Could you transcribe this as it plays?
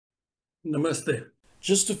Namaste.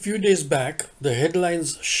 Just a few days back, the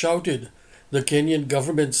headlines shouted the Kenyan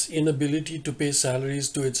government's inability to pay salaries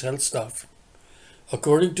to its health staff.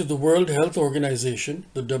 According to the World Health Organization,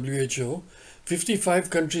 the WHO,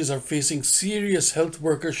 55 countries are facing serious health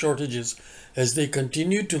worker shortages as they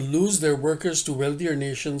continue to lose their workers to wealthier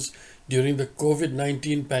nations during the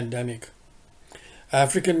COVID-19 pandemic.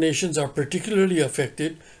 African nations are particularly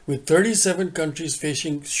affected, with 37 countries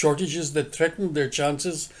facing shortages that threaten their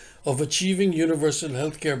chances of achieving universal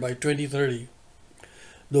health care by 2030.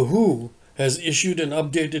 The WHO has issued an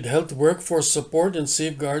updated health workforce support and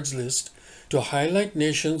safeguards list to highlight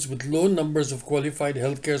nations with low numbers of qualified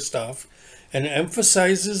healthcare staff and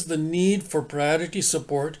emphasizes the need for priority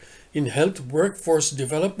support in health workforce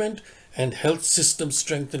development and health system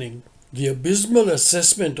strengthening. The abysmal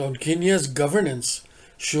assessment on Kenya's governance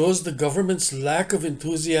shows the government's lack of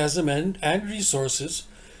enthusiasm and resources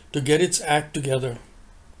to get its act together.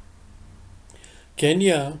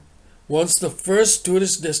 Kenya, once the first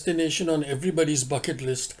tourist destination on everybody's bucket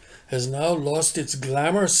list, has now lost its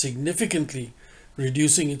glamour significantly,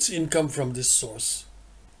 reducing its income from this source.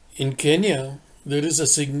 In Kenya, there is a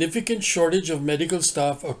significant shortage of medical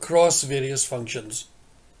staff across various functions.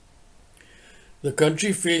 The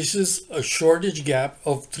country faces a shortage gap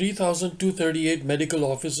of 3,238 medical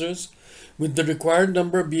officers, with the required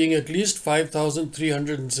number being at least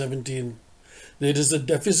 5,317. There is a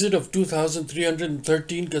deficit of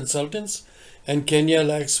 2,313 consultants, and Kenya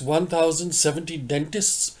lacks 1,070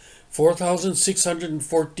 dentists,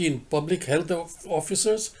 4,614 public health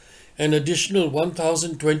officers, an additional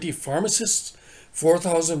 1,020 pharmacists,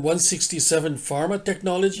 4,167 pharma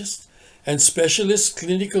technologists, and specialist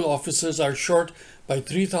clinical officers are short by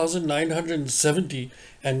 3,970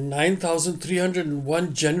 and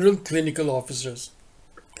 9,301 general clinical officers.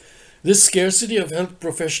 This scarcity of health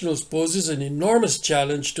professionals poses an enormous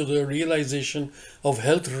challenge to the realization of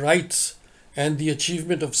health rights and the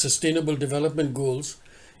achievement of sustainable development goals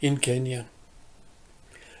in Kenya.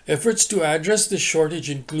 Efforts to address this shortage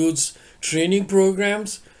includes training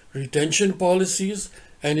programs, retention policies,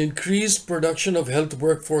 and increased production of health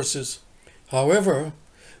workforces. However,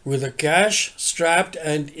 with a cash-strapped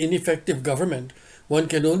and ineffective government, one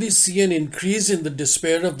can only see an increase in the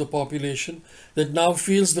despair of the population that now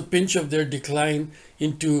feels the pinch of their decline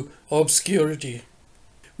into obscurity.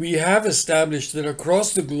 We have established that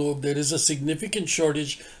across the globe there is a significant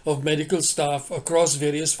shortage of medical staff across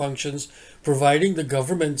various functions, providing the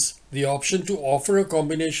governments the option to offer a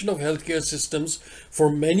combination of healthcare systems for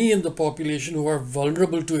many in the population who are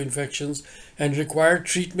vulnerable to infections and require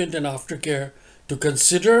treatment and aftercare to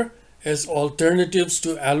consider as alternatives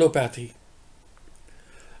to allopathy.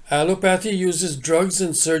 Allopathy uses drugs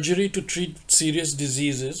and surgery to treat serious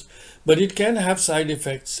diseases, but it can have side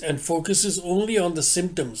effects and focuses only on the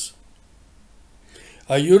symptoms.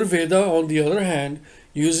 Ayurveda, on the other hand,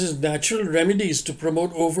 uses natural remedies to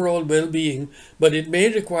promote overall well-being, but it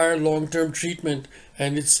may require long-term treatment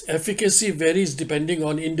and its efficacy varies depending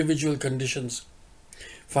on individual conditions.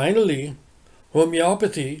 Finally,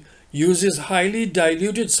 homeopathy uses highly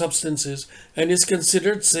diluted substances and is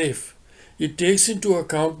considered safe. It takes into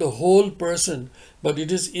account the whole person, but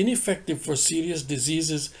it is ineffective for serious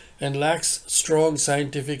diseases and lacks strong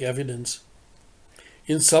scientific evidence.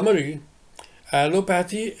 In summary,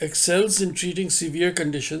 allopathy excels in treating severe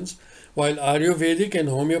conditions, while Ayurvedic and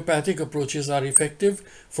homeopathic approaches are effective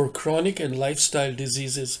for chronic and lifestyle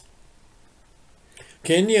diseases.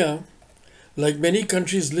 Kenya, like many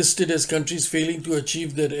countries listed as countries failing to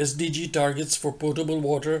achieve their SDG targets for potable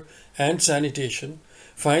water and sanitation,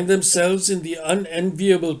 find themselves in the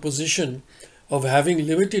unenviable position of having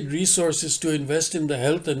limited resources to invest in the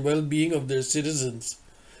health and well-being of their citizens,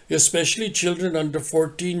 especially children under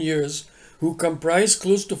 14 years who comprise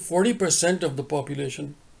close to 40% of the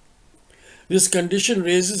population. This condition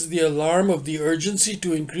raises the alarm of the urgency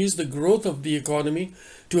to increase the growth of the economy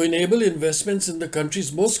to enable investments in the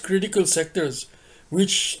country's most critical sectors,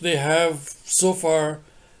 which they have so far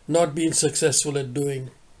not been successful at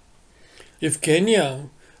doing. If Kenya,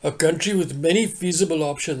 a country with many feasible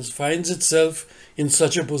options, finds itself in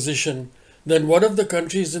such a position, then what of the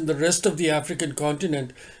countries in the rest of the African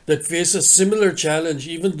continent that face a similar challenge,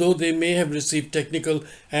 even though they may have received technical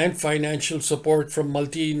and financial support from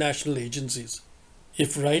multinational agencies?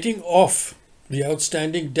 If writing off the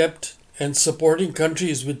outstanding debt and supporting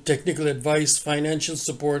countries with technical advice, financial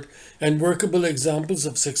support, and workable examples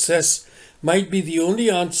of success might be the only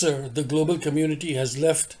answer the global community has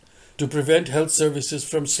left to prevent health services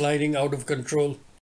from sliding out of control,